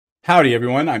Howdy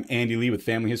everyone, I'm Andy Lee with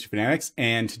Family History Fanatics,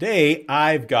 and today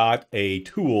I've got a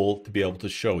tool to be able to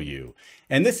show you.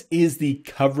 And this is the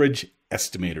Coverage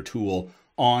Estimator tool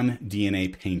on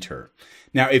DNA Painter.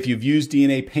 Now, if you've used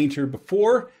DNA Painter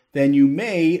before, then you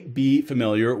may be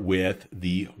familiar with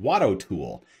the Watto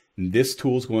tool. This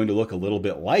tool is going to look a little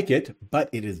bit like it, but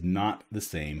it is not the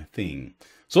same thing.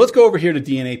 So let's go over here to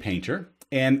DNA Painter,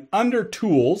 and under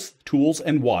Tools, Tools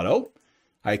and Watto,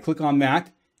 I click on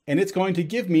that, and it's going to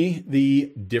give me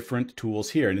the different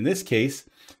tools here. And in this case,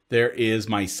 there is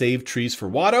my Save Trees for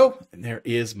Watto, and there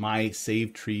is my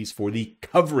Save Trees for the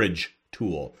Coverage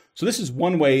tool. So this is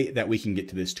one way that we can get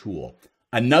to this tool.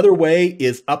 Another way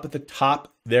is up at the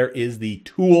top, there is the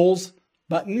Tools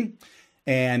button,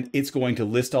 and it's going to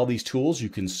list all these tools. You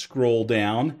can scroll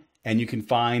down, and you can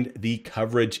find the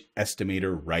Coverage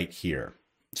Estimator right here.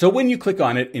 So when you click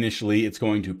on it initially, it's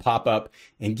going to pop up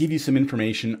and give you some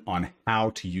information on how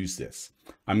to use this.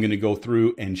 I'm going to go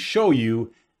through and show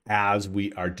you as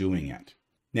we are doing it.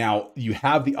 Now, you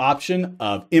have the option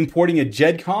of importing a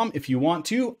GEDCOM if you want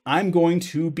to. I'm going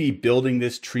to be building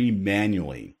this tree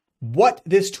manually. What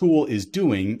this tool is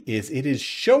doing is it is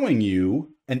showing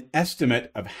you an estimate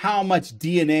of how much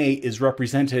DNA is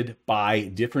represented by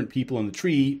different people in the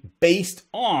tree based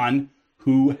on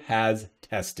who has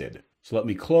tested. So let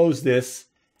me close this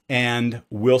and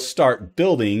we'll start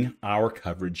building our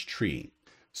coverage tree.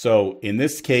 So in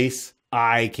this case,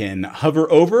 I can hover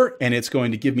over and it's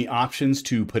going to give me options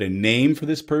to put a name for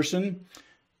this person,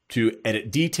 to edit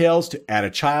details, to add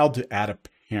a child, to add a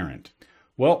parent.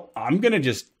 Well, I'm going to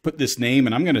just put this name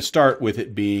and I'm going to start with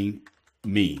it being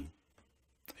me.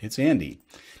 It's Andy.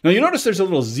 Now you notice there's a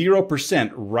little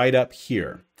 0% right up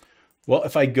here. Well,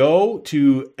 if I go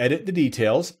to edit the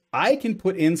details, I can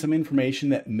put in some information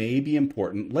that may be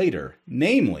important later,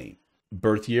 namely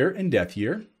birth year and death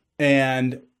year,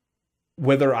 and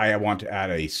whether I want to add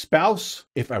a spouse,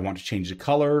 if I want to change the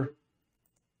color,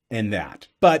 and that.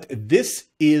 But this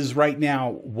is right now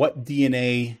what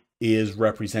DNA is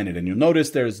represented. And you'll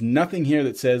notice there's nothing here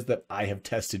that says that I have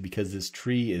tested because this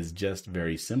tree is just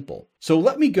very simple. So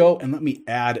let me go and let me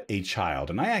add a child.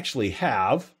 And I actually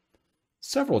have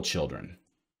several children.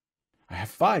 I have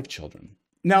 5 children.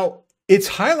 Now, it's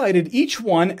highlighted each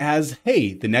one as,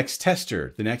 hey, the next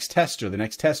tester, the next tester, the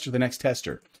next tester, the next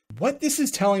tester. What this is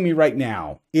telling me right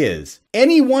now is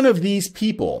any one of these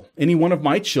people, any one of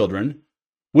my children,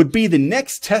 would be the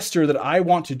next tester that I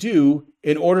want to do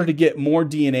in order to get more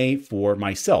DNA for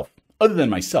myself, other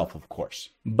than myself, of course.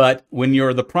 But when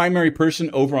you're the primary person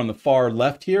over on the far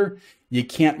left here, you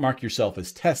can't mark yourself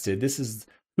as tested. This is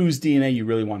whose DNA you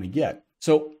really want to get.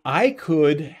 So I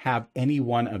could have any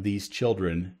one of these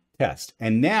children test.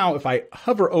 And now if I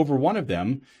hover over one of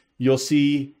them, you'll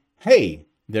see, hey,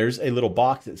 there's a little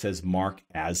box that says mark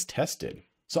as tested.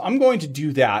 So I'm going to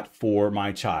do that for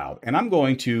my child. And I'm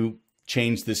going to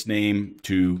change this name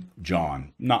to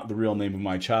John. Not the real name of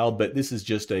my child, but this is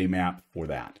just a map for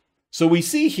that. So we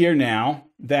see here now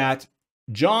that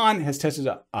John has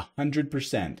tested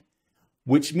 100%,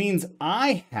 which means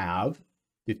I have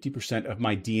 50% of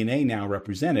my DNA now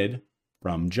represented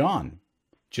from John,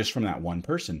 just from that one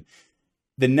person.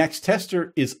 The next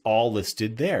tester is all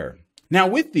listed there. Now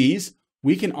with these,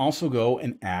 we can also go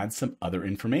and add some other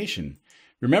information.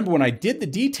 Remember when I did the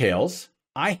details,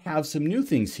 I have some new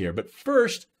things here. But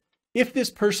first, if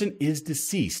this person is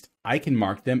deceased, I can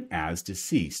mark them as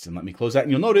deceased. And let me close that.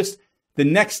 And you'll notice the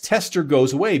next tester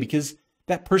goes away because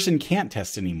that person can't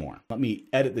test anymore. Let me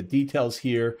edit the details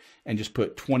here and just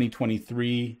put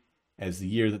 2023 as the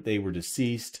year that they were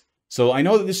deceased. So I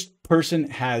know that this person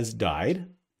has died.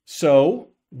 So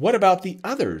what about the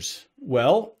others?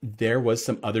 Well, there was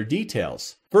some other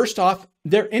details. First off,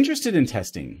 they're interested in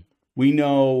testing. We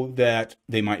know that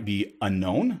they might be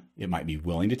unknown. It might be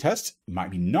willing to test. It might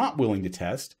be not willing to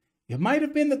test. It might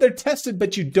have been that they're tested,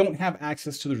 but you don't have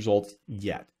access to the results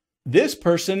yet. This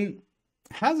person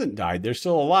hasn't died. They're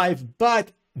still alive,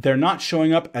 but they're not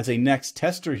showing up as a next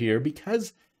tester here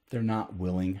because they're not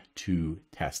willing to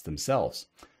test themselves.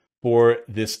 For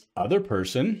this other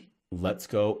person, let's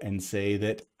go and say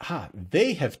that,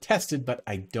 they have tested, but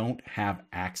I don't have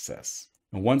access.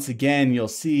 And once again, you'll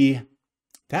see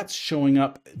that's showing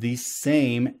up the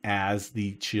same as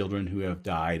the children who have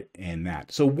died and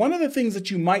that. So one of the things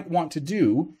that you might want to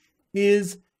do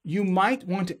is you might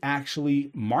want to actually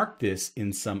mark this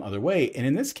in some other way. And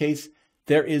in this case,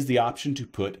 there is the option to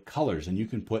put colors, and you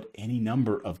can put any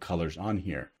number of colors on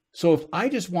here. So if I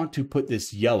just want to put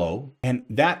this yellow, and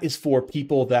that is for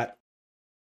people that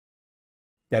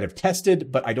have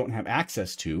tested, but I don't have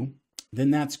access to, then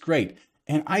that's great.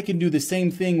 And I can do the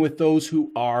same thing with those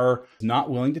who are not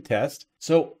willing to test.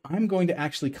 So I'm going to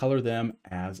actually color them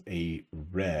as a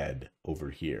red over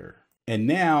here. And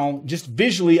now just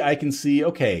visually, I can see,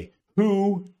 okay,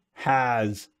 who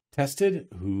has tested,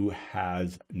 who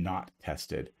has not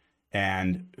tested,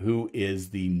 and who is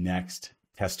the next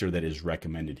tester that is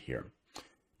recommended here.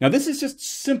 Now, this is just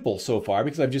simple so far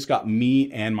because I've just got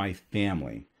me and my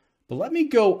family. But let me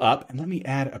go up and let me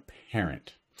add a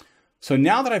parent. So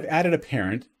now that I've added a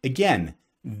parent, again,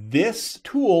 this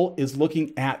tool is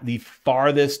looking at the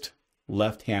farthest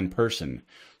left-hand person.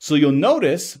 So you'll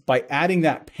notice by adding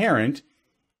that parent,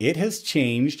 it has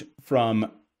changed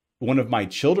from one of my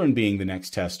children being the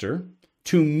next tester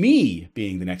to me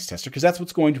being the next tester, because that's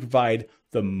what's going to provide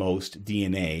the most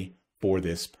DNA for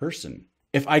this person.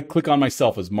 If I click on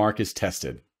myself as Mark is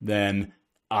tested, then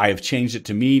I have changed it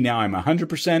to me. Now I'm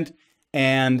 100%.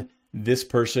 And this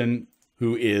person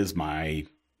who is my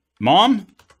mom,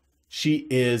 she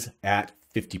is at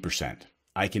 50%.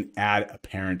 I can add a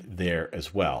parent there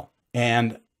as well.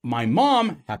 And my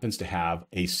mom happens to have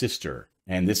a sister,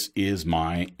 and this is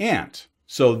my aunt.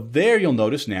 So there you'll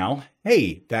notice now,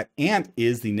 hey, that aunt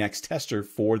is the next tester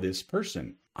for this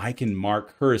person. I can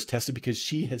mark her as tested because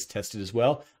she has tested as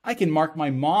well. I can mark my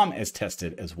mom as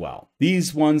tested as well.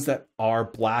 These ones that are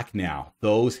black now,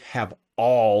 those have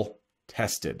all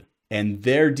tested, and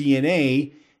their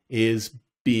DNA is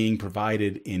being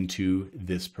provided into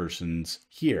this person's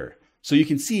here. So you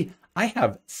can see I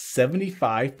have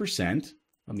 75%.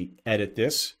 Let me edit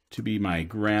this to be my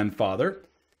grandfather.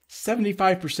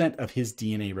 75% of his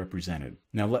DNA represented.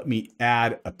 Now let me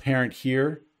add a parent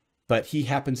here, but he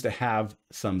happens to have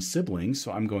some siblings.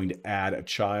 So I'm going to add a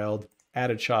child,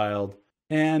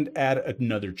 and add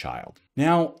another child.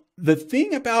 Now, the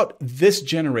thing about this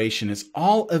generation is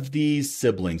all of these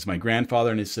siblings, my grandfather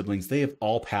and his siblings, they have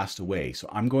all passed away. So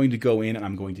I'm going to go in and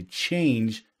I'm going to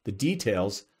change the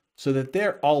details so that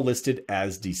they're all listed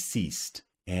as deceased.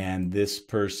 And this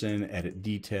person, edit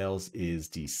details, is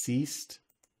deceased.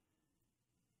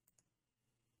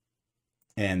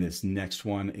 And this next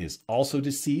one is also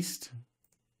deceased.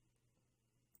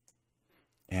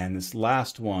 And this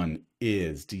last one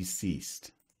is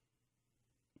deceased.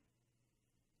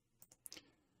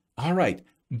 All right,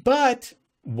 but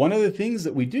one of the things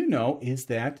that we do know is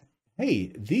that,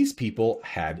 hey, these people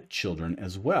had children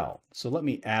as well. So let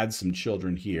me add some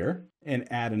children here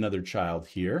and add another child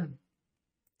here.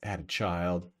 Add a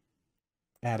child,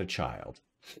 add a child.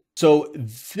 So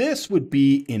this would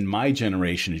be in my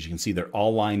generation. As you can see, they're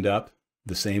all lined up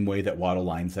the same way that Waddle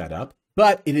lines that up.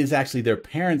 But it is actually their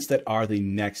parents that are the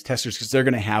next testers because they're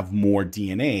going to have more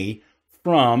DNA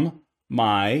from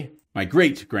my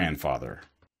great-grandfather.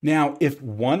 Now, if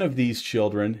one of these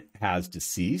children has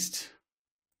deceased,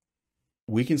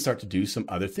 we can start to do some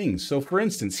other things. So for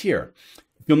instance, here,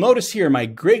 you'll notice here, my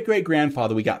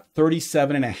great-great-grandfather, we got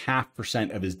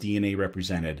 37.5% of his DNA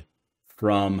represented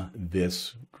from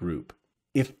this group.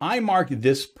 If I mark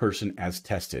this person as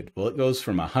tested, well, it goes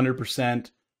from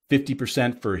 100%,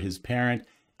 50% for his parent,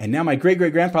 and now my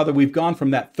great-great-grandfather, we've gone from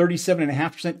that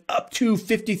 37.5% up to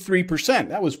 53%.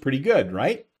 That was pretty good,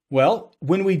 right? Well,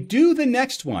 when we do the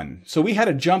next one, so we had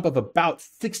a jump of about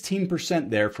 16%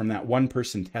 there from that one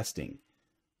person testing.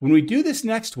 When we do this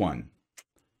next one,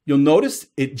 you'll notice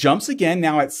it jumps again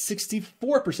now at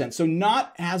 64%, so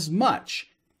not as much.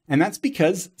 And that's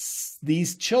because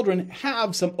these children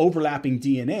have some overlapping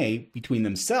DNA between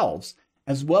themselves,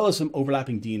 as well as some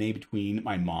overlapping DNA between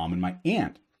my mom and my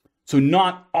aunt. So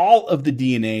not all of the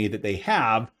DNA that they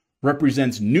have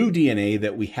represents new DNA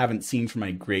that we haven't seen from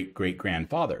my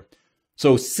great-great-grandfather.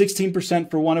 So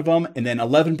 16% for one of them, and then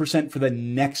 11% for the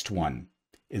next one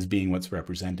is being what's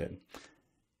represented.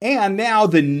 And now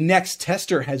the next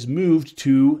tester has moved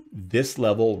to this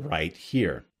level right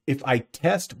here. If I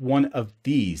test one of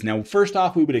these, now first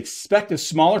off, we would expect a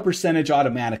smaller percentage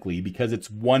automatically because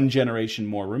it's one generation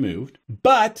more removed.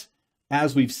 But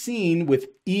as we've seen with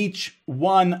each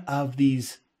one of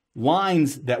these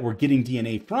lines that we're getting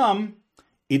DNA from,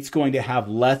 it's going to have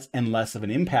less and less of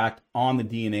an impact on the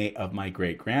DNA of my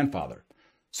great-grandfather.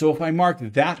 So if I mark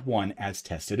that one as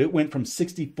tested, it went from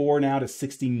 64 now to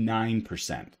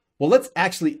 69%. Well, let's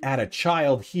actually add a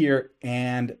child here,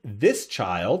 and this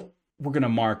child we're going to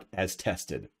mark as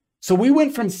tested. So we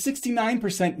went from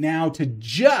 69% now to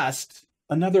just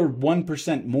another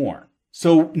 1% more.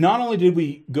 So not only did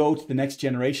we go to the next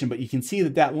generation, but you can see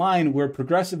that that line, we're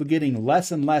progressively getting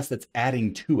less and less that's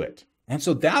adding to it. And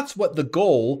so that's what the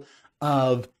goal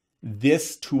of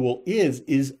this tool is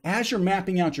as you're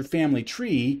mapping out your family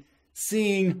tree,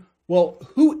 seeing, well,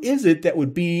 who is it that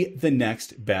would be the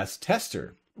next best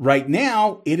tester? right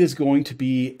now, it is going to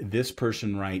be this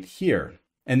person right here.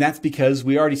 And that's because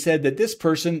we already said that this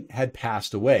person had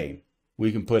passed away.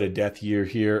 We can put a death year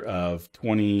here of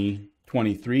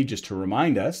 2023 just to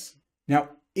remind us. Now,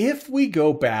 if we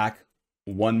go back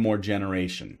one more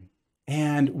generation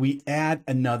and we add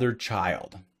another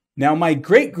child. Now, my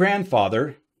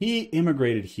great-grandfather, he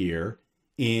immigrated here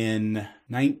in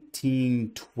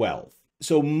 1912.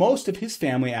 So most of his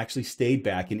family actually stayed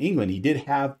back in England. He did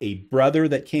have a brother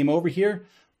that came over here,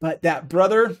 but that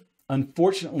brother,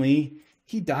 unfortunately,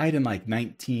 he died in like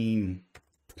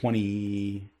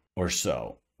 1920 or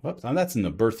so. Whoops, that's in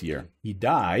the birth year. He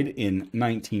died in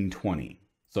 1920.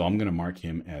 So I'm going to mark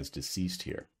him as deceased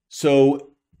here. So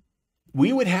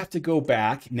we would have to go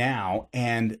back now,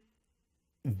 and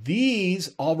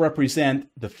these all represent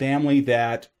the family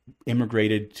that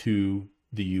immigrated to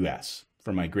the U.S.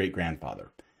 for my great-grandfather.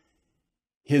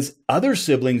 His other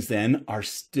siblings then are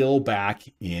still back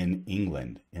in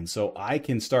England. And so I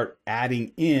can start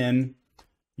adding in,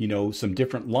 some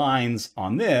different lines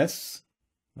on this.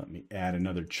 Let me add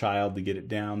another child to get it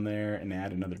down there and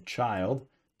add another child.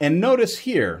 And notice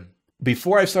here,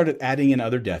 before I started adding in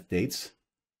other death dates,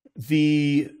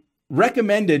 the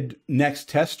recommended next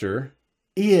tester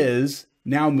is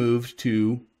now moved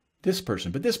to this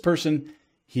person. But this person,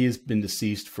 he has been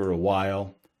deceased for a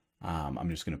while. I'm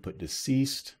just going to put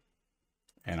deceased,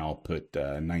 and I'll put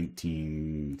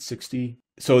 1960.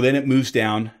 So then it moves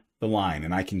down the line,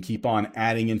 and I can keep on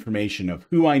adding information of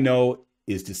who I know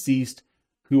is deceased,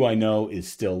 who I know is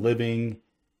still living,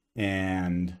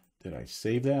 and did I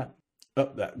save that?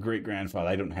 Oh, that great-grandfather,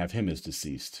 I don't have him as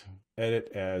deceased.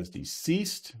 Edit as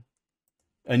deceased.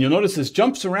 And you'll notice this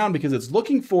jumps around because it's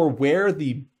looking for where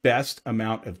the best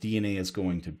amount of DNA is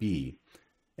going to be.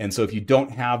 And so if you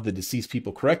don't have the deceased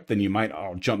people correct, then you might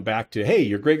jump back to, hey,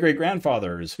 your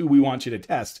great-great-grandfather is who we want you to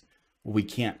test. Well, we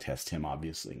can't test him,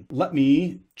 obviously. Let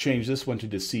me change this one to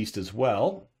deceased as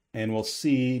well, and we'll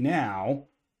see now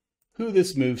who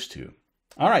this moves to.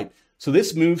 All right, so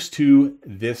this moves to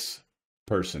this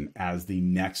person as the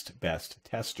next best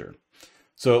tester.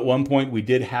 So at one point we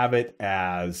did have it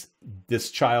as this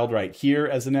child right here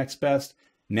as the next best.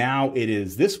 Now it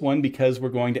is this one because we're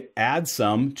going to add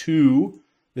some to,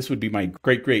 this would be my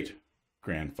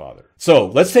great-great-grandfather. So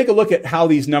let's take a look at how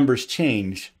these numbers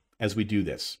change as we do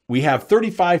this. We have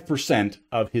 35%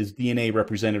 of his DNA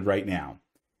represented right now.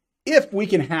 If we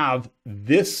can have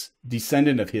this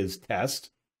descendant of his test,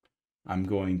 I'm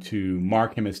going to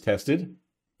mark him as tested.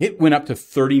 It went up to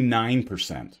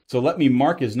 39%. So let me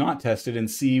mark as not tested and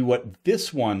see what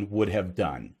this one would have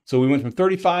done. So we went from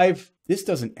 35. This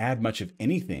doesn't add much of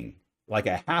anything, like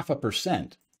a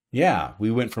 0.5%. Yeah, we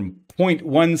went from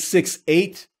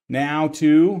 0.168 now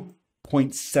to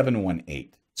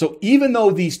 0.718. So even though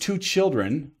these two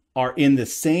children are in the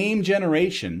same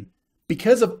generation,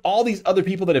 because of all these other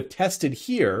people that have tested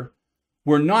here,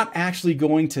 we're not actually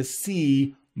going to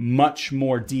see much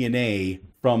more DNA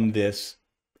from this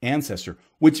ancestor,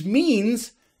 which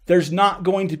means there's not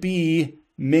going to be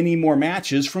many more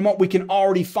matches from what we can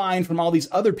already find from all these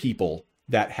other people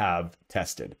that have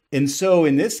tested. And so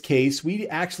in this case, we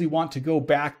actually want to go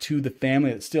back to the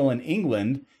family that's still in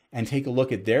England and take a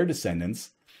look at their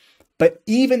descendants. But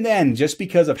even then, just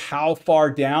because of how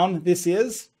far down this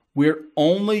is, we're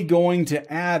only going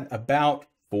to add about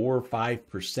 4 or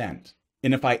 5%.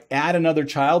 And if I add another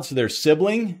child to their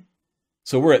sibling,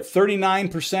 so we're at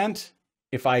 39%.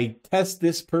 If I test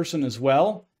this person as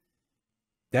well,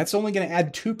 that's only going to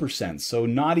add 2%. So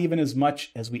not even as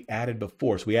much as we added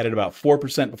before. So we added about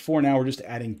 4% before. Now we're just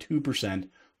adding 2%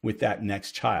 with that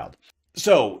next child.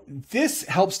 So this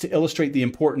helps to illustrate the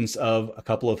importance of a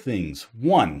couple of things.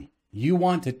 One, you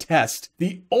want to test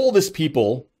the oldest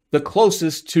people, the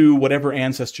closest to whatever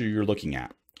ancestor you're looking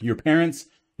at. Your parents,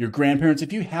 your grandparents,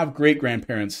 if you have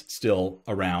great-grandparents still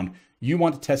around, you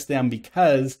want to test them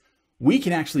because we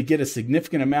can actually get a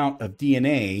significant amount of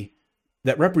DNA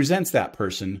that represents that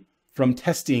person from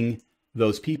testing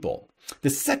those people. The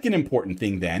second important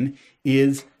thing then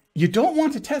is you don't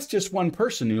want to test just one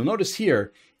person. You'll notice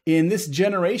here in this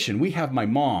generation, we have my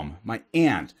mom, my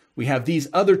aunt, we have these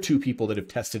other two people that have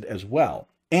tested as well.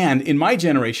 And in my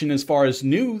generation, as far as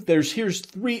new, here's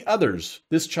 3 others,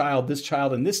 this child,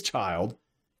 and this child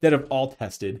that have all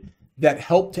tested that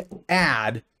help to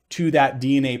add to that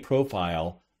DNA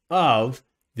profile of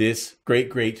this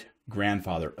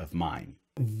great-great-grandfather of mine.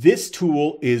 This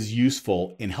tool is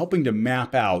useful in helping to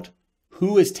map out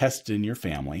who is tested in your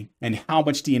family and how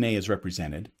much DNA is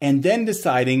represented, and then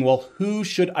deciding, well, who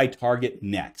should I target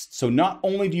next? So not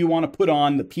only do you want to put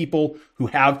on the people who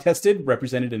have tested,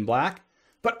 represented in black,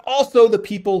 but also the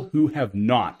people who have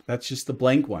not. That's just the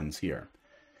blank ones here.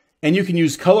 And you can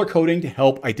use color coding to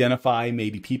help identify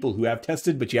maybe people who have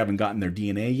tested, but you haven't gotten their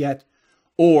DNA yet,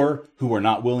 or who are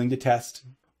not willing to test,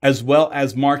 as well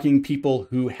as marking people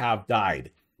who have died,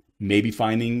 maybe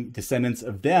finding descendants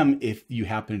of them if you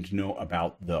happen to know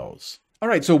about those. All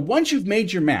right, so once you've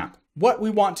made your map, what we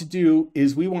want to do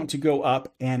is we want to go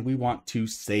up and we want to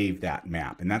save that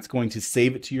map. And that's going to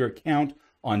save it to your account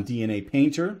on DNA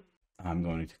Painter. I'm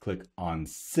going to click on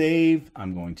save.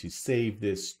 I'm going to save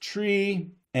this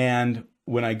tree. And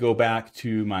when I go back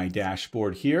to my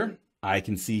dashboard here, I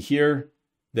can see here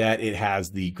that it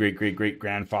has the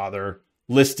great-great-great-grandfather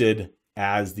listed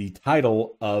as the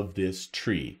title of this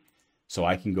tree. So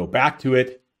I can go back to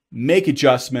it, make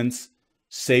adjustments,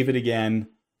 save it again,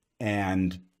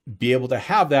 and be able to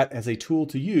have that as a tool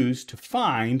to use to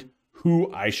find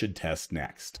who I should test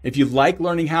next. If you like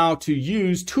learning how to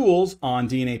use tools on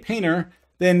DNA Painter,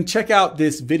 then check out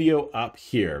this video up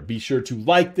here. Be sure to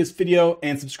like this video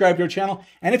and subscribe to our channel.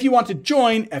 And if you want to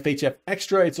join FHF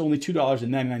Extra, it's only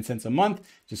 $2.99 a month.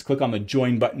 Just click on the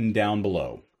join button down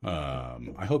below.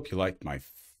 I hope you like my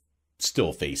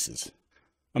still faces.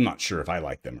 I'm not sure if I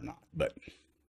like them or not, but